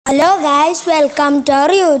Hello guys, welcome to our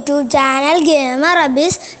YouTube channel Gamer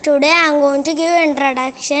Abyzz. Today I am going to give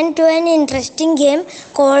introduction to an interesting game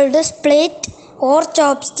called Split or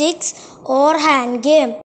Chopsticks or hand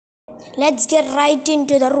game. Let's get right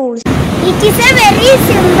into the rules. It is a very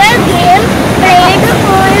simple game played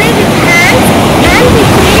only with hands and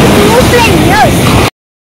between two players.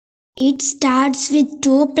 It starts with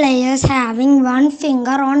two players having one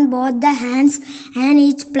finger on both the hands, and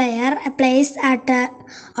each player plays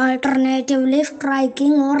alternatively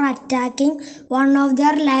striking or attacking one of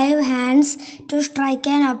their live hands to strike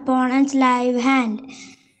an opponent's live hand.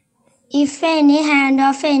 If any hand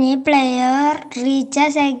of any player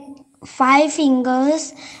reaches 5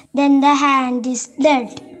 fingers, then the hand is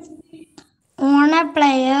dead. On a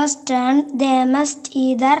player's turn, they must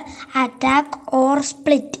either attack or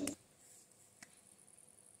split.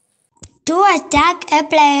 To attack, a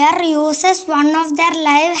player uses one of their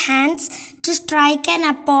live hands to strike an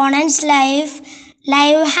opponent's live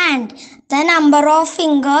hand. The number of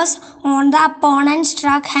fingers on the opponent's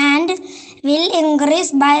struck hand will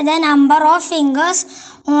increase by the number of fingers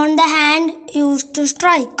on the hand used to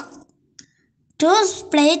strike. To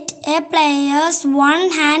split, a player's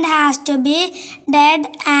one hand has to be dead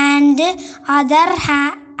and other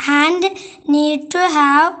hand need to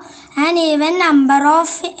have an even number of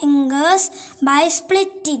fingers by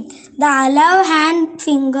splitting. The allowed hand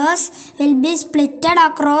fingers will be splitted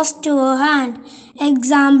across two hands.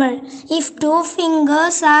 Example, if 2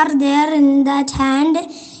 fingers are there in that hand,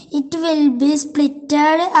 it will be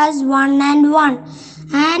splitted as 1 and 1.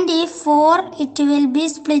 And if 4, it will be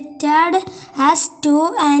splitted as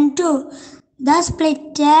 2 and 2. The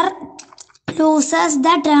splitter loses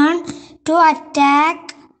the turn to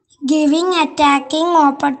attack, giving attacking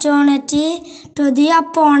opportunity to the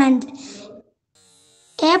opponent.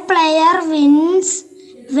 A player wins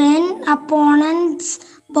when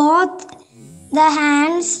opponents both the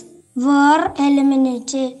hands were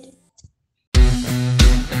eliminated.